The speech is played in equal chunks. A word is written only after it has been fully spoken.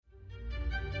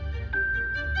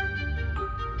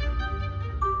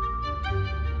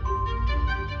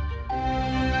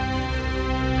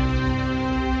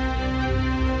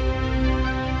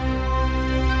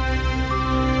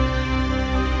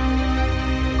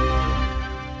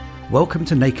Welcome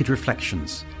to Naked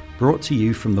Reflections, brought to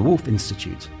you from the Wolf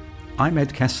Institute. I'm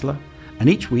Ed Kessler, and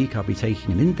each week I'll be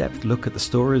taking an in-depth look at the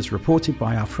stories reported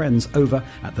by our friends over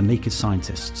at The Naked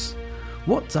Scientists.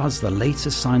 What does the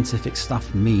latest scientific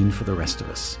stuff mean for the rest of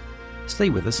us? Stay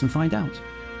with us and find out.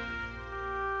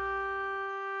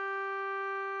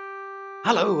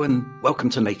 Hello and welcome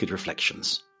to Naked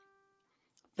Reflections.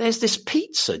 There's this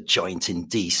pizza joint in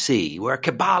DC where a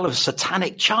cabal of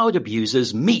satanic child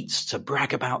abusers meets to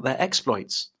brag about their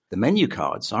exploits. The menu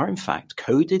cards are in fact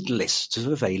coded lists of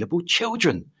available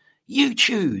children. You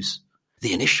choose.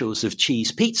 The initials of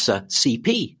cheese pizza,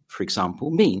 CP, for example,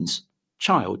 means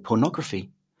child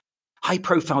pornography.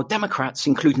 High-profile Democrats,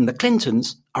 including the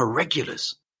Clintons, are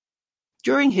regulars.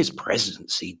 During his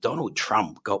presidency, Donald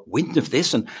Trump got wind of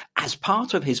this and, as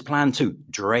part of his plan to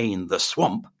drain the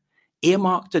swamp,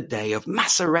 earmarked a day of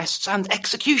mass arrests and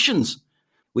executions,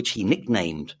 which he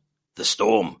nicknamed the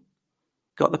Storm.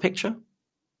 Got the picture?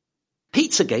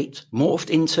 Pizzagate morphed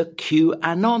into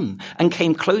QAnon and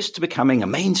came close to becoming a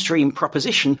mainstream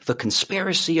proposition for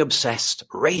conspiracy-obsessed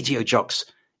radio jocks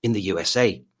in the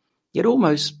USA. It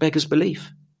almost beggars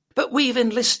belief. But we've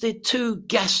enlisted two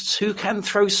guests who can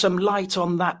throw some light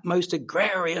on that most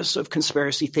egregious of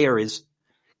conspiracy theories,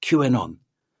 QAnon,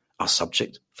 our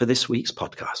subject for this week's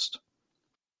podcast.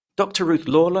 Dr. Ruth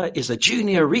Lawler is a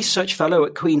junior research fellow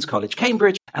at Queen's College,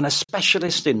 Cambridge, and a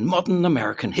specialist in modern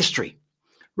American history.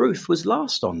 Ruth was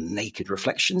last on Naked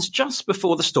Reflections just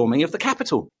before the storming of the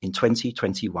Capitol in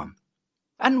 2021.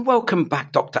 And welcome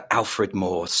back, Dr. Alfred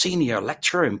Moore, senior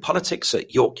lecturer in politics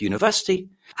at York University.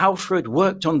 Alfred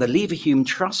worked on the Leverhulme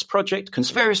Trust Project,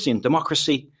 Conspiracy and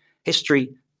Democracy,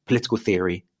 History, Political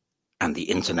Theory, and the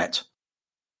Internet.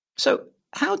 So,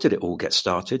 how did it all get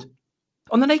started?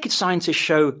 On the Naked Scientist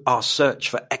show, Our Search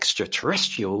for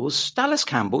Extraterrestrials, Dallas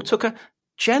Campbell took a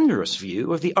generous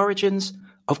view of the origins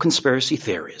of conspiracy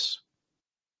theories.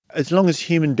 As long as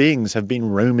human beings have been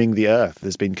roaming the earth,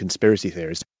 there's been conspiracy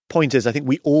theories. Point is, I think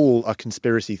we all are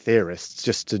conspiracy theorists,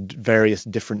 just to various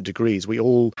different degrees. We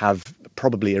all have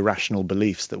probably irrational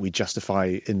beliefs that we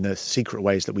justify in the secret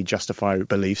ways that we justify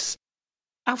beliefs.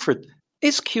 Alfred,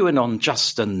 is QAnon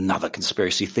just another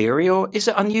conspiracy theory, or is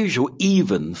it unusual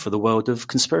even for the world of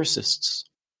conspiracists?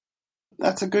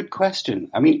 That's a good question.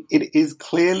 I mean, it is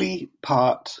clearly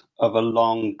part of a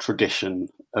long tradition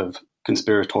of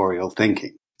conspiratorial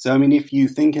thinking. So, I mean, if you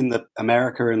think in the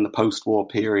America in the post-war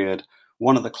period,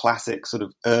 one of the classic sort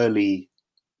of early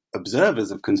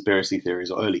observers of conspiracy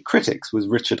theories or early critics was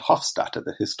Richard Hofstadter,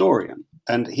 the historian.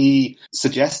 And he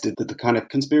suggested that the kind of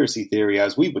conspiracy theory,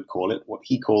 as we would call it, what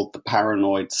he called the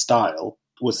paranoid style,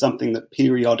 was something that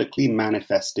periodically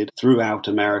manifested throughout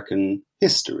American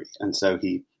history. And so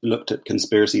he looked at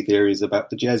conspiracy theories about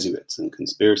the Jesuits and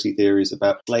conspiracy theories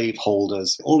about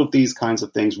slaveholders, all of these kinds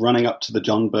of things running up to the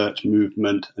John Birch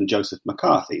movement and Joseph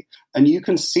McCarthy. And you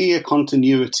can see a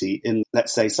continuity in,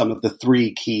 let's say, some of the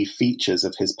three key features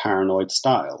of his paranoid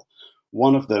style.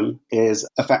 One of them is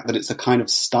the fact that it's a kind of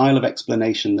style of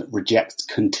explanation that rejects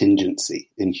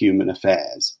contingency in human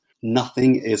affairs.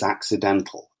 Nothing is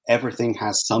accidental. Everything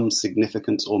has some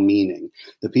significance or meaning.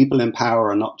 The people in power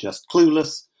are not just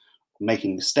clueless,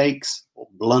 making mistakes, or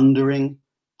blundering.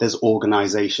 There's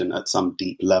organization at some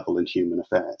deep level in human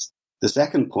affairs. The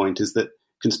second point is that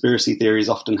conspiracy theories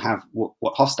often have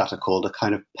what Hofstadter called a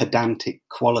kind of pedantic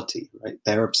quality, right?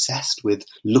 They're obsessed with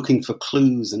looking for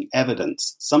clues and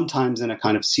evidence, sometimes in a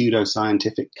kind of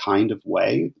pseudoscientific kind of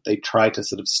way. They try to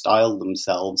sort of style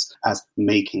themselves as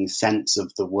making sense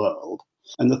of the world.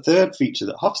 And the third feature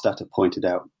that Hofstadter pointed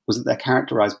out was that they're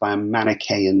characterized by a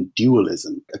Manichaean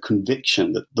dualism, a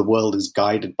conviction that the world is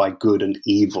guided by good and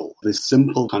evil, this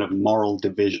simple kind of moral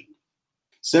division.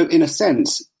 So in a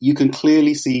sense, you can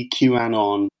clearly see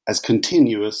QAnon as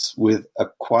continuous with a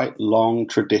quite long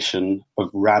tradition of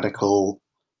radical,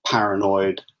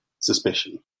 paranoid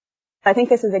suspicion. I think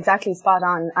this is exactly spot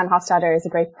on, and Hofstadter is a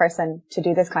great person to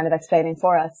do this kind of explaining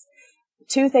for us.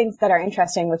 Two things that are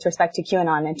interesting with respect to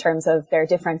QAnon in terms of their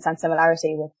difference and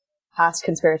similarity with past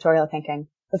conspiratorial thinking.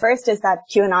 The first is that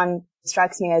QAnon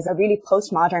strikes me as a really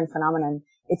postmodern phenomenon.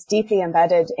 It's deeply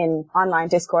embedded in online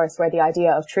discourse where the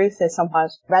idea of truth is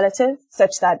somewhat relative,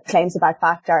 such that claims about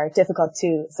fact are difficult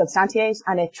to substantiate,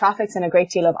 and it traffics in a great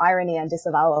deal of irony and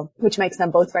disavowal, which makes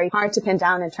them both very hard to pin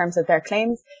down in terms of their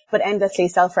claims, but endlessly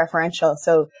self-referential.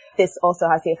 So this also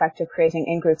has the effect of creating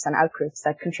in-groups and out-groups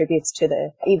that contributes to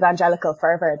the evangelical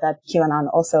fervor that QAnon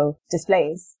also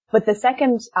displays. But the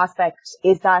second aspect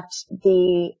is that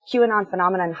the QAnon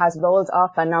phenomenon has rolled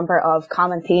up a number of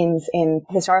common themes in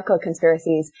historical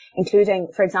conspiracies, including,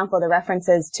 for example, the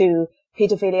references to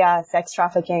pedophilia, sex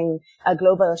trafficking, a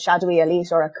global shadowy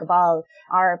elite or a cabal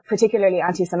are particularly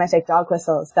anti-Semitic dog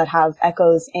whistles that have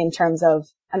echoes in terms of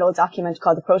an old document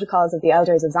called the Protocols of the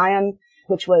Elders of Zion,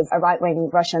 which was a right-wing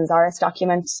Russian Tsarist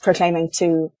document proclaiming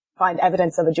to find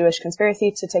evidence of a Jewish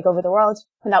conspiracy to take over the world.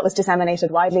 And that was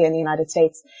disseminated widely in the United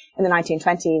States in the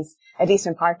 1920s, at least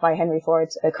in part by Henry Ford,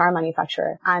 the car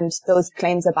manufacturer. And those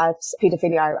claims about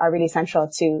pedophilia are really central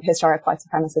to historic white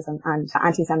supremacism and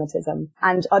anti-Semitism.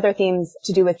 And other themes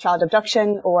to do with child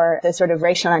abduction or the sort of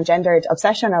racial and gendered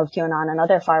obsession of QAnon and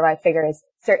other far-right figures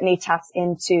certainly taps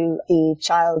into the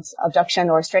child abduction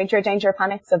or stranger danger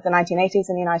panics of the 1980s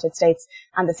in the United States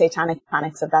and the satanic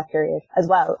panics of that period as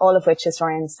well, all of which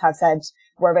historians have said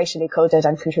were racially coded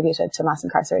and contributed to mass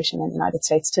incarceration in the United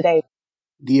States today.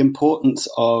 The importance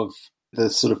of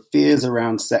the sort of fears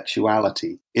around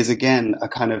sexuality is, again, a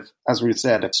kind of, as we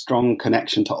said, a strong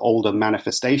connection to older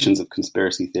manifestations of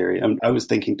conspiracy theory. And I was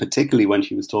thinking particularly when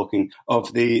she was talking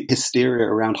of the hysteria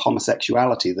around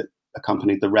homosexuality that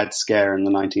accompanied the Red Scare in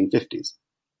the 1950s.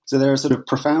 So there are sort of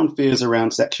profound fears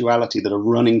around sexuality that are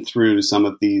running through some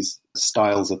of these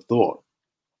styles of thought.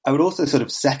 I would also sort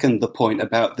of second the point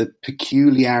about the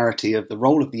peculiarity of the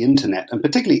role of the internet, and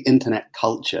particularly internet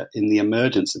culture, in the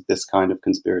emergence of this kind of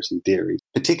conspiracy theory,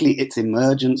 particularly its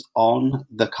emergence on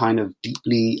the kind of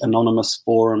deeply anonymous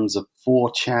forums of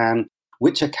 4chan,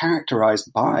 which are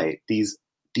characterized by these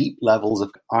deep levels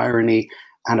of irony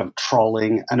and of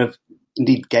trolling and of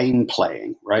indeed game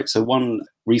playing, right? So one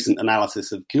recent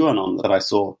analysis of QAnon that I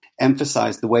saw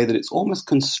emphasized the way that it's almost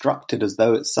constructed as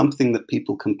though it's something that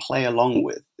people can play along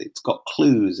with. It's got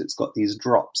clues, it's got these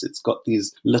drops, it's got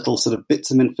these little sort of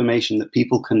bits of information that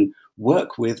people can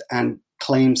work with and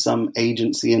claim some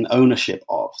agency and ownership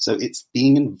of. So it's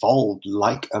being involved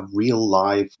like a real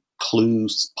live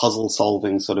clues, puzzle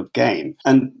solving sort of game.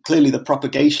 And clearly the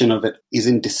propagation of it is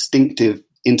in distinctive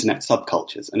internet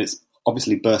subcultures, and it's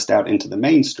obviously burst out into the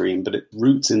mainstream, but it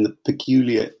roots in the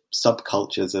peculiar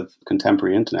subcultures of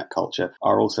contemporary internet culture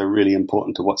are also really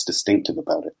important to what's distinctive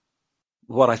about it.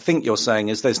 What I think you're saying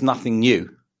is there's nothing new.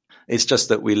 It's just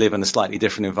that we live in a slightly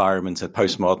different environment, a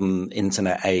postmodern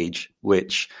internet age,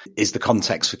 which is the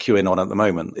context for QAnon at the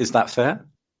moment. Is that fair?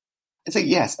 I'd say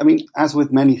yes. I mean, as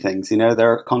with many things,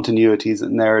 there are continuities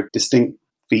and there are distinct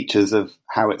features of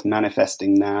how it's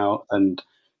manifesting now and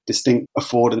distinct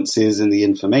affordances in the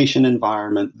information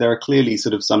environment. There are clearly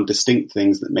sort of some distinct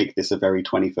things that make this a very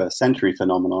 21st century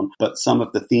phenomenon, but some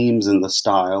of the themes and the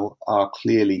style are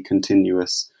clearly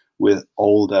continuous with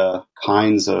older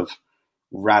kinds of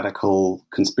radical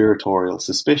conspiratorial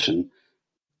suspicion.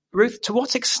 Ruth, to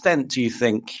what extent do you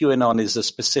think QAnon is a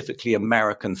specifically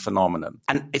American phenomenon?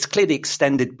 And it's clearly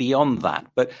extended beyond that.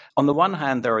 But on the one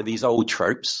hand, there are these old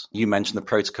tropes. You mentioned the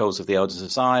Protocols of the Elders of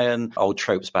Zion, old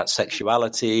tropes about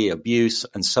sexuality, abuse,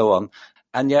 and so on.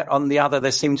 And yet on the other,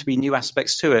 there seem to be new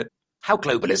aspects to it. How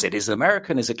global is it? Is it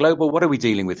American? Is it global? What are we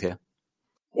dealing with here?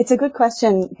 It's a good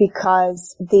question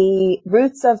because the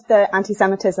roots of the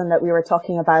anti-Semitism that we were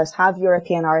talking about have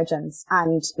European origins,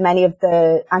 and many of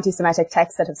the anti-Semitic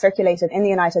texts that have circulated in the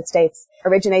United States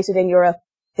originated in Europe.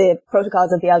 The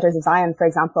Protocols of the Elders of Zion, for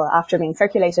example, after being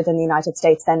circulated in the United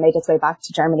States, then made its way back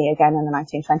to Germany again in the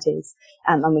 1920s.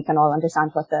 And we can all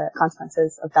understand what the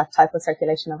consequences of that type of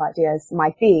circulation of ideas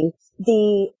might be.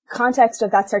 The context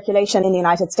of that circulation in the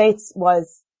United States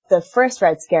was the first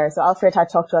Red Scare. So Alfred had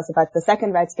talked to us about the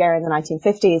second Red Scare in the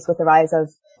 1950s with the rise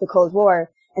of the Cold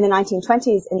War. In the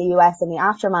 1920s in the US, in the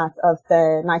aftermath of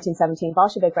the 1917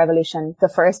 Bolshevik Revolution, the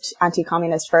first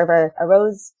anti-communist fervor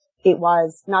arose. It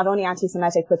was not only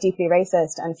anti-Semitic, but deeply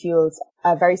racist and fueled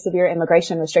a very severe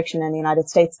immigration restriction in the United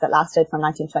States that lasted from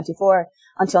 1924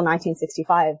 until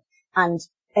 1965 and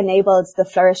enabled the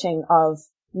flourishing of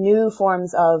new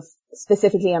forms of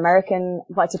specifically American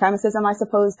white supremacism, I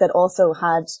suppose, that also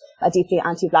had a deeply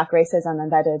anti-black racism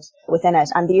embedded within it.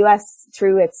 And the US,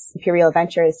 through its imperial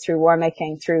ventures, through war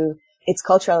making, through its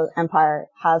cultural empire,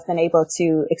 has been able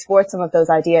to export some of those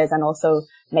ideas and also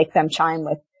make them chime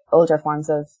with older forms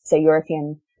of, say,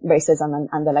 European racism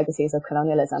and the legacies of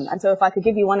colonialism. And so if I could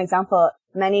give you one example,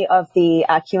 many of the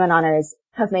QAnoners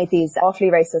have made these awfully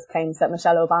racist claims that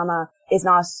Michelle Obama is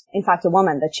not, in fact, a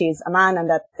woman, that she's a man and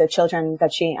that the children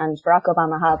that she and Barack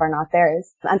Obama have are not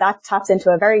theirs. And that taps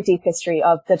into a very deep history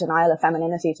of the denial of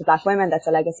femininity to black women. That's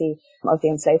a legacy of the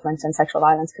enslavement and sexual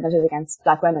violence committed against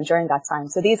black women during that time.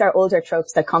 So these are older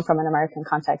tropes that come from an American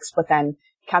context, but then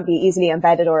can be easily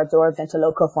embedded or absorbed into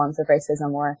local forms of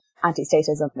racism or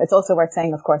anti-statism. It's also worth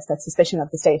saying, of course, that suspicion of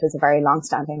the state is a very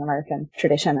long-standing American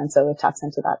tradition, and so it taps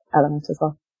into that element as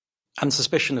well. And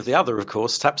suspicion of the other, of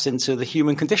course, taps into the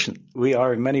human condition. We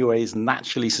are in many ways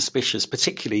naturally suspicious,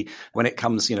 particularly when it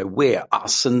comes, we're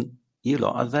us and you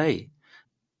lot are they.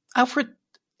 Alfred,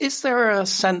 is there a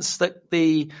sense that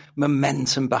the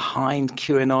momentum behind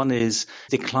QAnon is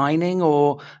declining,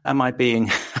 or am I being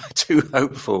too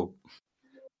hopeful?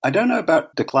 I don't know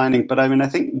about declining, but I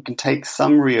think you can take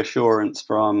some reassurance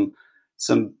from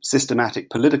some systematic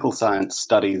political science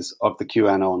studies of the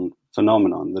QAnon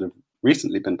phenomenon that have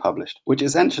recently been published, which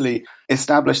essentially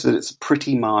established that it's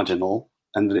pretty marginal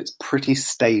and that it's pretty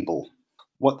stable.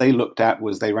 What they looked at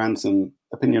was they ran some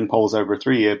opinion polls over a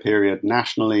 3-year period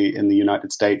nationally in the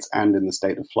United States and in the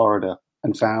state of Florida,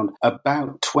 and found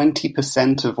about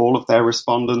 20% of all of their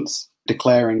respondents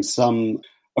declaring some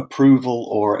approval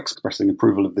or expressing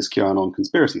approval of this QAnon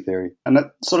conspiracy theory. And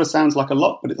that sort of sounds like a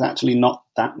lot, but it's actually not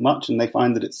that much, and they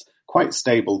find that it's quite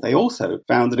stable. They also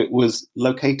found that it was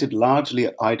located largely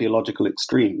at ideological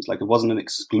extremes, like it wasn't an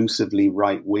exclusively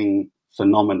right-wing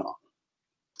phenomenon.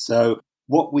 So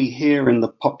what we hear in the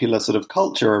popular sort of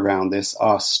culture around this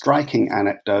are striking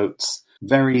anecdotes,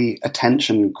 very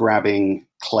attention-grabbing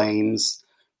claims,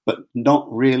 but not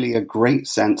really a great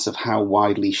sense of how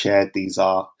widely shared these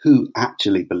are, who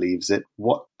actually believes it,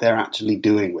 what they're actually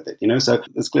doing with it. So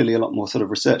there's clearly a lot more sort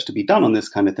of research to be done on this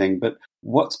kind of thing, but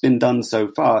what's been done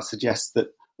so far suggests that,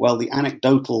 well, the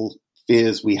anecdotal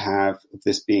fears we have of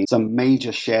this being some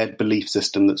major shared belief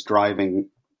system that's driving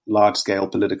large-scale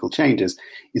political changes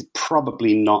is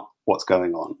probably not what's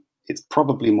going on. It's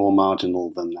probably more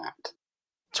marginal than that.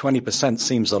 20%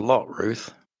 seems a lot,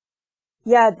 Ruth.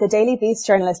 Yeah, the Daily Beast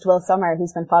journalist Will Sommer,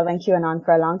 who's been following QAnon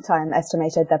for a long time,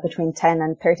 estimated that between 10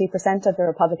 and 30% of the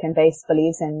Republican base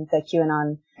believes in the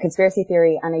QAnon conspiracy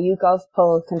theory, and a YouGov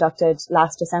poll conducted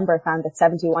last December found that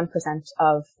 71%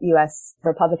 of US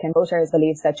Republican voters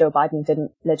believes that Joe Biden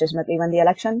didn't legitimately win the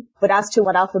election. But as to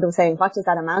what Alfred was saying, what does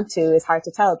that amount to is hard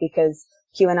to tell, because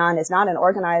QAnon is not an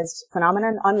organized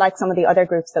phenomenon, unlike some of the other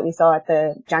groups that we saw at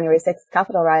the January 6th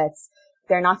Capitol riots.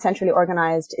 They're not centrally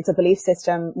organized. It's a belief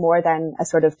system more than a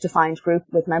sort of defined group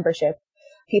with membership.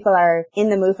 People are in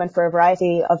the movement for a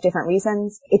variety of different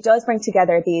reasons. It does bring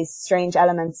together these strange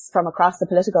elements from across the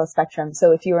political spectrum.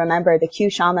 So if you remember the Q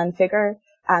shaman figure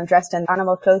dressed in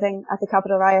animal clothing at the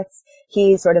Capitol riots,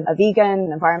 he's sort of a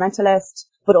vegan, environmentalist,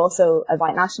 but also a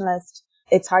white nationalist.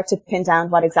 It's hard to pin down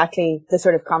what exactly the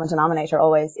sort of common denominator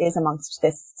always is amongst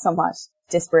this somewhat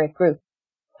disparate group.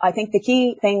 I think the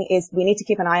key thing is we need to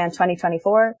keep an eye on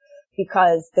 2024,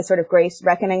 because the sort of great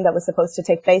reckoning that was supposed to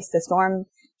take place, the storm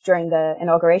during the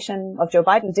inauguration of Joe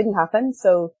Biden, didn't happen.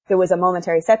 So there was a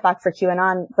momentary setback for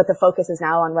QAnon, but the focus is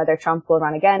now on whether Trump will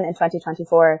run again in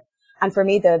 2024. And for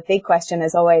me, the big question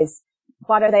is always,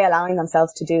 what are they allowing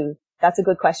themselves to do? That's a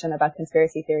good question about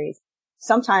conspiracy theories.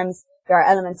 Sometimes there are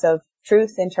elements of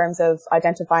truth in terms of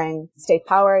identifying state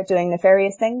power, doing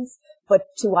nefarious things. But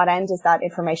to what end is that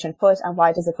information put, and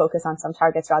why does it focus on some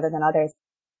targets rather than others?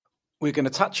 We're going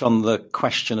to touch on the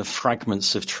question of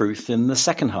fragments of truth in the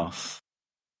second half.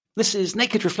 This is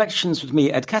Naked Reflections with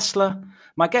me, Ed Kessler.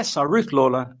 My guests are Ruth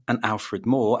Lawler and Alfred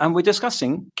Moore, and we're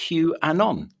discussing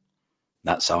QAnon.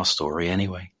 That's our story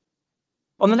anyway.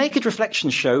 On the Naked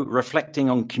Reflections show, reflecting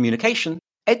on communication,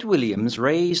 Ed Williams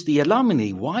raised the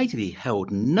alarmingly widely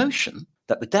held notion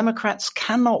that the Democrats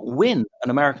cannot win an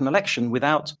American election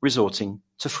without resorting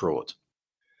to fraud.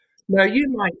 Now, you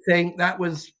might think that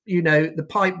was, the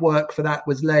pipe work for that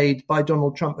was laid by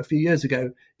Donald Trump a few years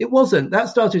ago. It wasn't. That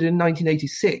started in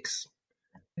 1986.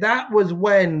 That was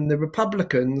when the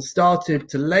Republicans started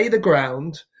to lay the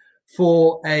ground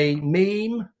for a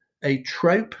meme, a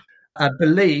trope, a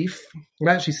belief.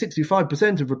 Well, actually,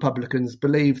 65% of Republicans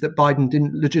believe that Biden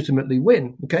didn't legitimately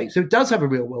win. Okay, so it does have a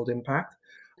real world impact.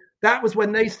 That was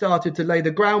when they started to lay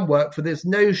the groundwork for this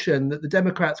notion that the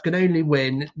Democrats can only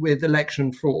win with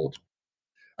election fraud.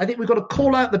 I think we've got to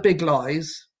call out the big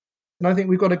lies, and I think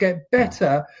we've got to get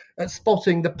better at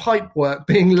spotting the pipework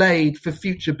being laid for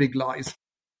future big lies.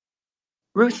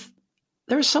 Ruth,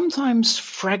 there are sometimes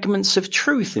fragments of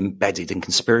truth embedded in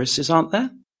conspiracies, aren't there?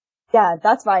 Yeah,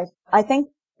 that's right. I think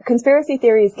conspiracy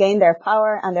theories gain their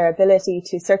power and their ability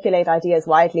to circulate ideas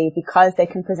widely because they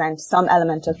can present some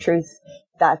element of truth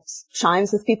that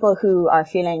chimes with people who are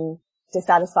feeling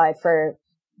dissatisfied for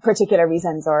particular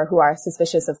reasons or who are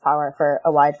suspicious of power for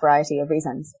a wide variety of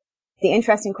reasons. The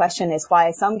interesting question is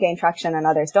why some gain traction and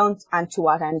others don't, and to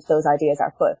what end those ideas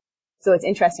are put. So it's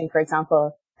interesting, for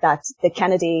example, that the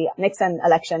Kennedy-Nixon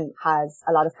election has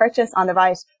a lot of purchase on the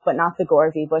right, but not the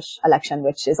Gore v. Bush election,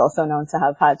 which is also known to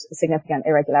have had significant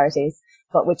irregularities,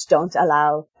 but which don't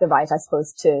allow the right, I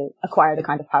suppose, to acquire the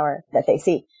kind of power that they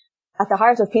see. At the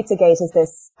heart of Pizzagate is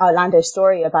this outlandish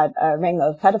story about a ring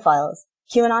of pedophiles.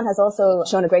 QAnon has also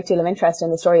shown a great deal of interest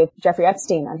in the story of Jeffrey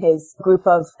Epstein and his group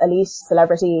of elite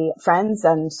celebrity friends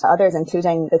and others,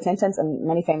 including the Clintons and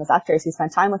many famous actors who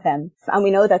spent time with him. And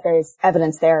we know that there's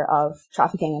evidence there of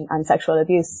trafficking and sexual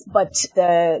abuse. But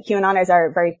the QAnoners are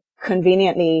very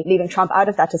conveniently leaving Trump out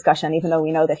of that discussion, even though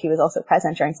we know that he was also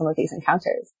present during some of these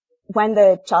encounters. When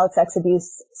the child sex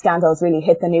abuse scandals really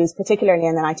hit the news, particularly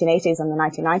in the 1980s and the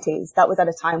 1990s, that was at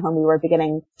a time when we were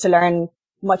beginning to learn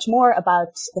much more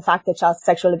about the fact that child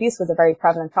sexual abuse was a very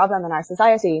prevalent problem in our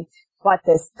society. What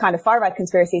this kind of far-right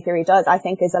conspiracy theory does, I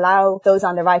think, is allow those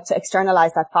on the right to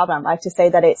externalize that problem, right? To say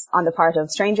that it's on the part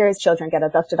of strangers, children get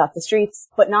abducted off the streets,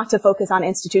 but not to focus on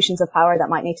institutions of power that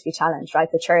might need to be challenged, right?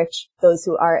 The church, those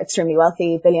who are extremely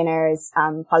wealthy, billionaires,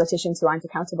 politicians who aren't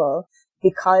accountable,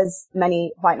 because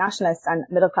many white nationalists and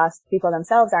middle-class people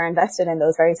themselves are invested in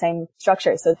those very same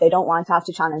structures. So they don't want to have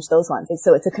to challenge those ones.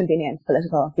 So it's a convenient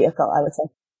political vehicle, I would say.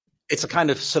 It's a kind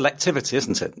of selectivity,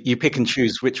 isn't it? You pick and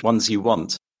choose which ones you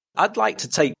want. I'd like to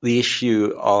take the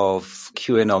issue of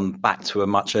QAnon back to a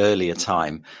much earlier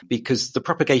time, because the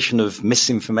propagation of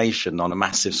misinformation on a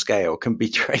massive scale can be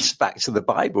traced back to the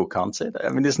Bible, can't it? I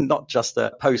mean, it's not just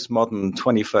a postmodern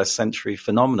 21st century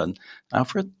phenomenon.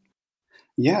 Alfred?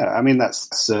 Yeah, I mean, that's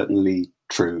certainly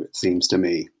true, it seems to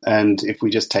me. And if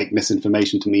we just take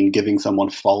misinformation to mean giving someone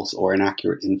false or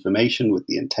inaccurate information with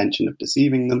the intention of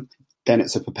deceiving them, then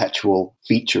it's a perpetual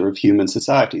feature of human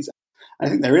societies. I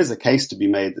think there is a case to be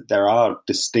made that there are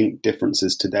distinct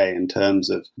differences today in terms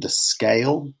of the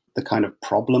scale, the kind of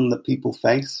problem that people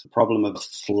face, the problem of a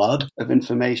flood of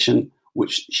information,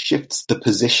 which shifts the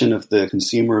position of the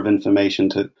consumer of information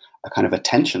to a kind of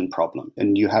attention problem.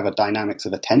 And you have a dynamics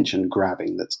of attention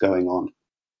grabbing that's going on.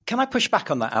 Can I push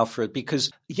back on that, Alfred? Because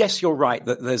yes, you're right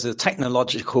that there's a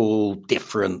technological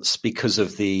difference because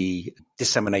of the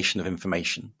dissemination of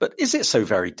information. But is it so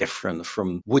very different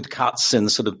from woodcuts in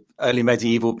the sort of early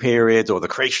medieval period or the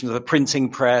creation of the printing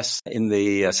press in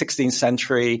the 16th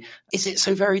century? Is it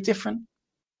so very different?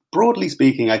 Broadly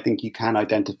speaking, I think you can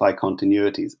identify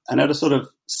continuities. And at a sort of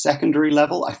secondary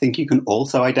level, I think you can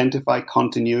also identify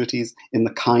continuities in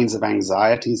the kinds of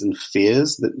anxieties and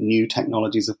fears that new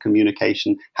technologies of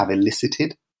communication have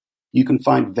elicited. You can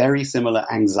find very similar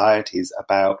anxieties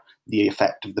about the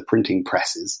effect of the printing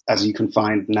presses, as you can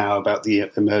find now about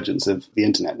the emergence of the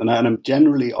internet. And I'm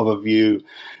generally of a view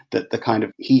that the kind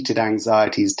of heated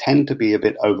anxieties tend to be a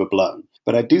bit overblown.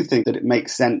 But I do think that it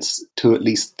makes sense to at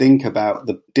least think about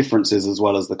the differences as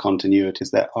well as the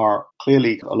continuities. There are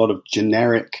clearly a lot of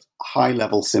generic,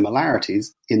 high-level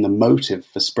similarities in the motive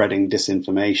for spreading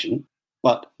disinformation.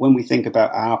 But when we think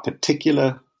about our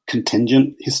particular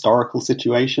contingent historical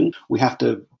situation, we have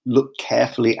to look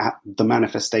carefully at the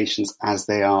manifestations as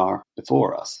they are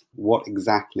before us, what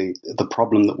exactly the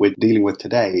problem that we're dealing with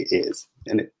today is.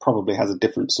 And it probably has a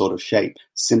different sort of shape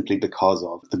simply because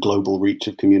of the global reach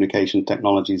of communication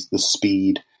technologies, the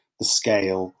speed, the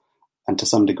scale, and to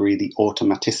some degree the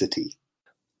automaticity.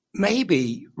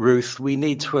 Maybe, Ruth, we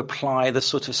need to apply the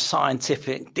sort of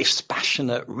scientific,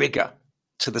 dispassionate rigor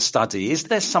to the study. Is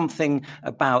there something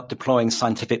about deploying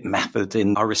scientific method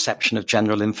in our reception of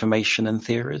general information and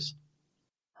theories?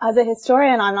 As a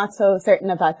historian, I'm not so certain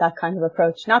about that kind of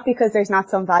approach. Not because there's not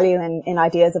some value in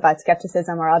ideas about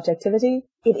skepticism or objectivity.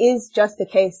 It is just the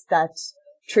case that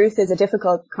truth is a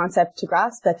difficult concept to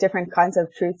grasp, that different kinds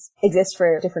of truths exist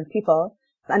for different people,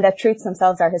 and that truths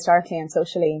themselves are historically and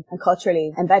socially and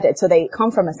culturally embedded. So they come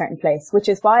from a certain place, which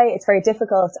is why it's very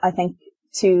difficult, I think,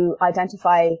 to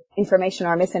identify information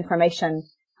or misinformation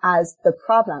as the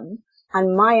problem.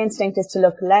 And my instinct is to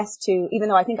look less to, even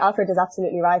though I think Alfred is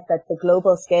absolutely right that the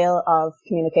global scale of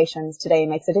communications today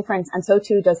makes a difference, and so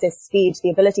too does this speed, the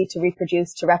ability to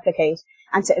reproduce, to replicate,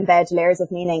 and to embed layers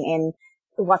of meaning in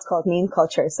what's called meme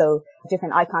culture. So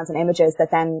different icons and images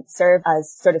that then serve as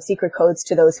sort of secret codes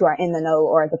to those who are in the know,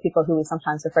 or the people who we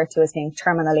sometimes refer to as being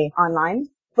terminally online.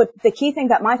 But the key thing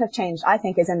that might have changed, I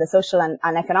think, is in the social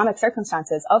and economic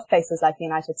circumstances of places like the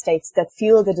United States that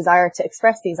fuel the desire to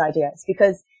express these ideas.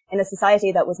 Because in a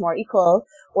society that was more equal,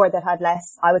 or that had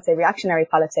less, I would say, reactionary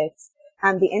politics,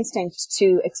 and the instinct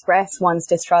to express one's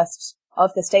distrust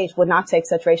of the state would not take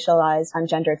such racialized and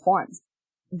gendered forms.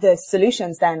 The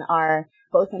solutions then are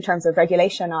both in terms of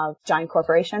regulation of giant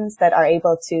corporations that are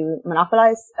able to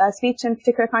monopolize speech in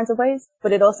particular kinds of ways,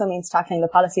 but it also means tackling the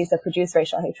policies that produce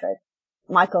racial hatred.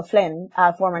 Michael Flynn,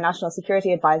 a former national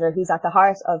security advisor who's at the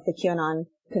heart of the QAnon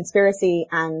conspiracy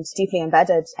and deeply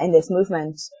embedded in this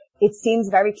movement, it seems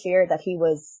very clear that he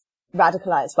was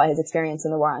radicalized by his experience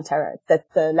in the war on terror, that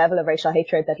the level of racial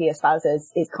hatred that he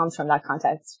espouses comes from that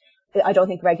context. I don't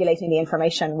think regulating the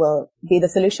information will be the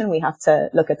solution. We have to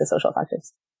look at the social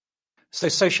factors. So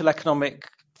social economic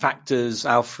factors,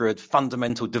 Alfred,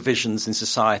 fundamental divisions in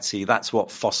society, that's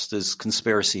what fosters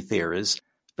conspiracy theories.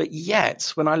 But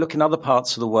yet, when I look in other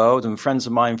parts of the world, and friends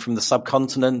of mine from the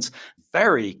subcontinent,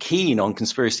 very keen on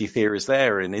conspiracy theories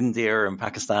there in India and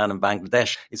Pakistan and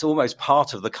Bangladesh, it's almost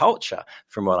part of the culture,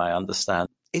 from what I understand.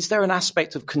 Is there an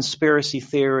aspect of conspiracy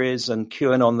theories and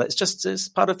QAnon that's just as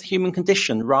part of the human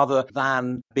condition rather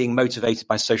than being motivated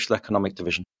by social economic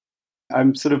division?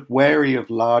 I'm sort of wary of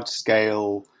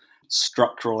large-scale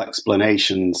structural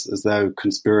explanations as though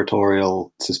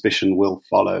conspiratorial suspicion will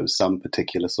follow some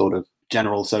particular sort of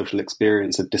general social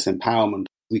experience of disempowerment.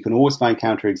 We can always find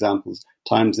counterexamples,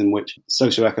 times in which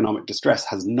socioeconomic distress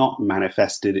has not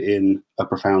manifested in a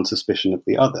profound suspicion of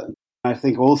the other. I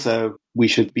think also we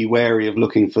should be wary of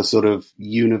looking for sort of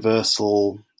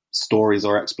universal stories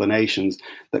or explanations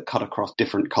that cut across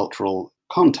different cultural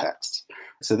contexts.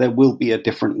 So there will be a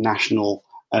different national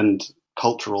and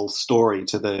cultural story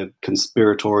to the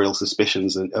conspiratorial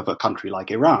suspicions of a country like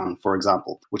Iran, for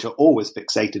example, which are always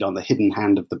fixated on the hidden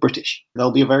hand of the British.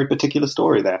 There'll be a very particular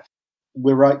story there.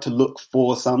 We're right to look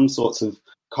for some sorts of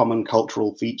common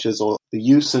cultural features or the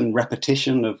use and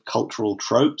repetition of cultural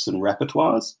tropes and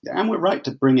repertoires. And we're right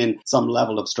to bring in some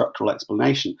level of structural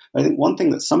explanation. I think one thing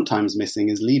that's sometimes missing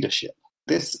is leadership.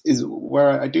 This is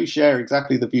where I do share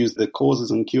exactly the views that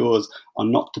causes and cures are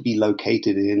not to be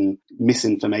located in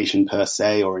misinformation per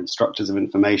se or in structures of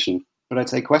information. But I'd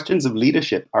say questions of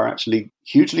leadership are actually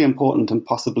hugely important and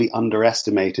possibly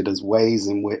underestimated as ways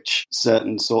in which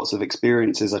certain sorts of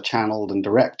experiences are channeled and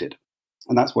directed.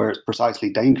 And that's where it's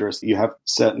precisely dangerous. You have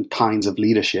certain kinds of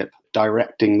leadership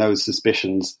directing those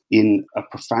suspicions in a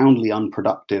profoundly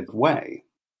unproductive way.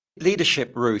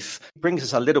 Leadership, Ruth, brings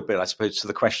us a little bit, I suppose, to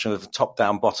the question of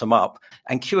top-down, bottom-up.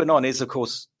 And QAnon is, of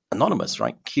course, anonymous,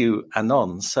 right?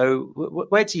 QAnon. So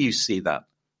where do you see that?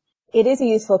 It is a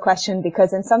useful question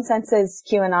because in some senses,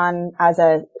 QAnon as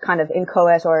a kind of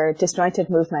inchoate or disjointed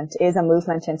movement is a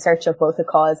movement in search of both a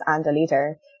cause and a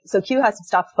leader. So Q has to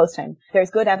stop posting. There's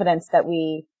good evidence that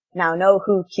we now know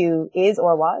who Q is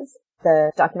or was.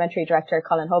 The documentary director,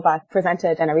 Colin Hobart,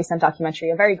 presented in a recent documentary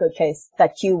a very good case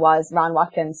that Q was Ron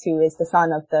Watkins, who is the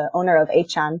son of the owner of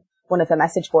 8chan, one of the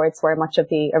message boards where much of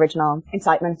the original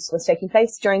incitement was taking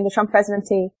place during the Trump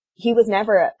presidency. He was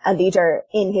never a leader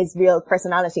in his real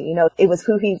personality. You know, it was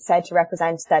who he said to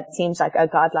represent that seemed like a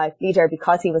godlike leader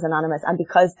because he was anonymous and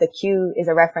because the Q is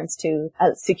a reference to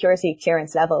a security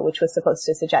clearance level, which was supposed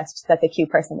to suggest that the Q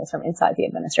person was from inside the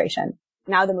administration.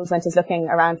 Now the movement is looking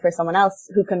around for someone else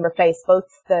who can replace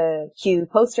both the Q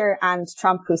poster and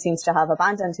Trump, who seems to have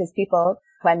abandoned his people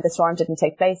when the storm didn't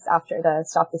take place after the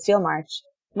Stop the Steal march.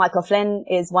 Michael Flynn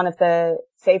is one of the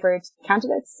favoured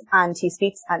candidates and he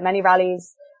speaks at many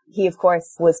rallies. He, of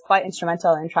course, was quite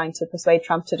instrumental in trying to persuade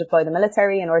Trump to deploy the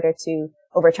military in order to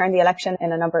overturn the election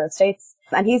in a number of states.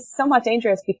 And he's somewhat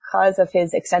dangerous because of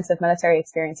his extensive military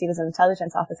experience. He was an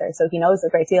intelligence officer, so he knows a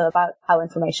great deal about how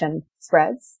information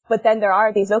spreads. But then there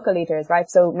are these local leaders, right?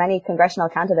 So many congressional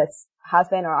candidates have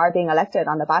been or are being elected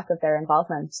on the back of their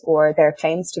involvement or their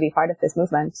claims to be part of this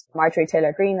movement. Marjorie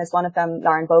Taylor Greene is one of them.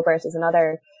 Lauren Boebert is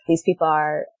another. These people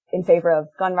are in favor of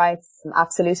gun rights,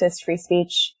 absolutist free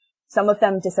speech. Some of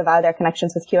them disavow their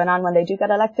connections with QAnon when they do get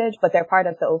elected, but they're part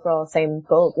of the overall same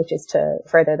goal, which is to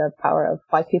further the power of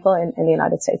white people in the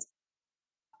United States.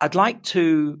 I'd like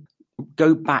to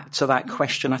go back to that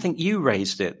question. I think you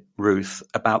raised it, Ruth,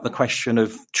 about the question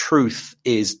of truth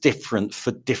is different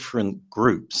for different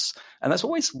groups. And that's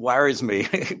always worries me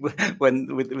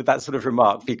when with that sort of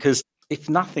remark, because if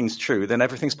nothing's true, then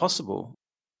everything's possible.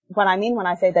 What I mean when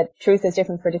I say that truth is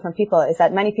different for different people is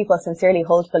that many people sincerely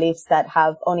hold beliefs that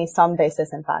have only some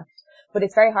basis in fact. But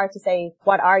it's very hard to say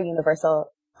what are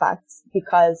universal facts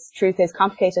because truth is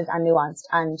complicated and nuanced.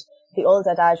 And the old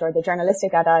adage or the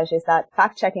journalistic adage is that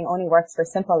fact-checking only works for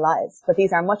simple lies. But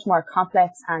these are much more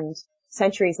complex and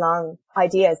centuries-long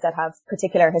ideas that have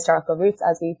particular historical roots,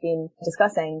 as we've been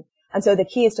discussing. And so the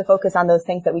key is to focus on those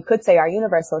things that we could say are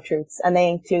universal truths. And they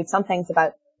include some things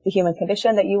about the human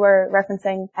condition that you were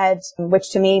referencing, Ed,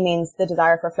 which to me means the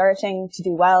desire for flourishing, to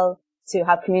do well, to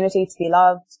have community, to be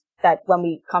loved, that when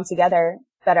we come together,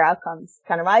 better outcomes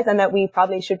can arise, and that we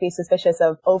probably should be suspicious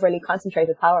of overly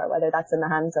concentrated power, whether that's in the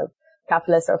hands of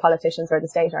capitalists or politicians or the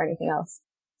state or anything else.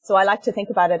 So I like to think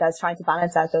about it as trying to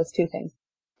balance out those two things.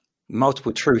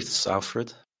 Multiple truths,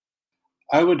 Alfred.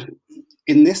 I would,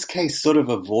 in this case, sort of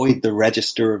avoid the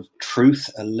register of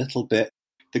truth a little bit.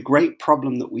 The great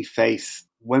problem that we face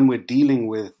when we're dealing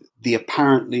with the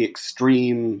apparently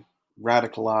extreme,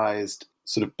 radicalized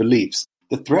sort of beliefs,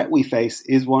 The threat we face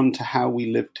is one to how we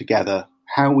live together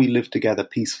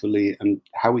peacefully, and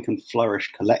how we can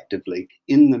flourish collectively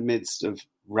in the midst of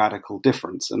radical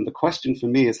difference. And the question for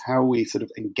me is how we sort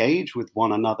of engage with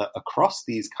one another across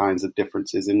these kinds of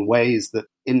differences in ways that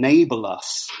enable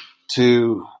us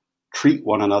to treat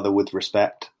one another with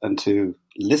respect and to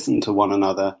listen to one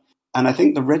another. And I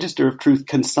think the Register of Truth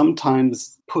can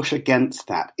sometimes push against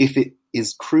that if it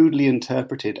is crudely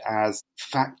interpreted as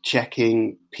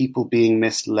fact-checking, people being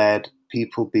misled,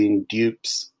 people being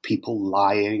dupes, people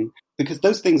lying, because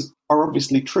those things are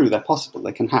obviously true. They're possible.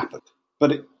 They can happen.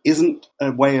 But it isn't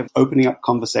a way of opening up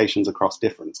conversations across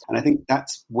difference. And I think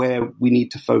that's where we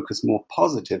need to focus more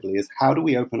positively, is how do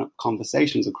we open up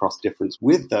conversations across difference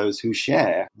with those who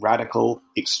share radical,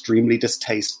 extremely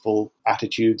distasteful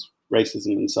attitudes,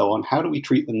 racism and so on? How do we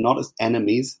treat them not as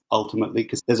enemies, ultimately?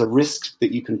 Because there's a risk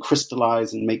that you can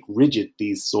crystallize and make rigid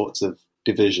these sorts of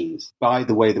divisions by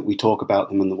the way that we talk about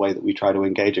them and the way that we try to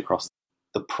engage across them.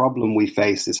 The problem we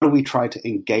face is how do we try to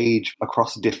engage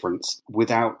across difference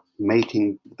without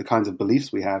making the kinds of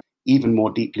beliefs we have even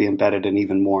more deeply embedded and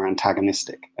even more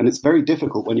antagonistic? And it's very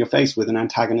difficult when you're faced with an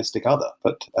antagonistic other,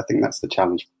 but I think that's the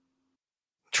challenge.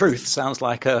 Truth sounds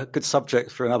like a good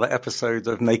subject for another episode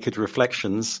of Naked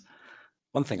Reflections.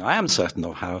 One thing I am certain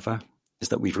of, however, is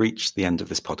that we've reached the end of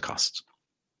this podcast.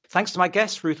 Thanks to my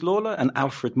guests, Ruth Lawler and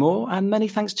Alfred Moore, and many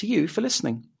thanks to you for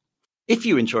listening. If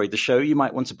you enjoyed the show, you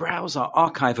might want to browse our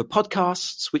archive of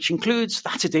podcasts, which includes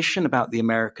that edition about the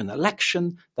American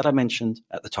election that I mentioned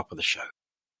at the top of the show.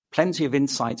 Plenty of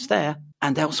insights there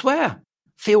and elsewhere.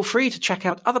 Feel free to check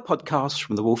out other podcasts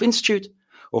from the Wolf Institute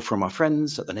or from our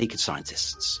friends at the Naked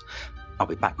Scientists. I'll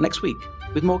be back next week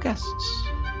with more guests.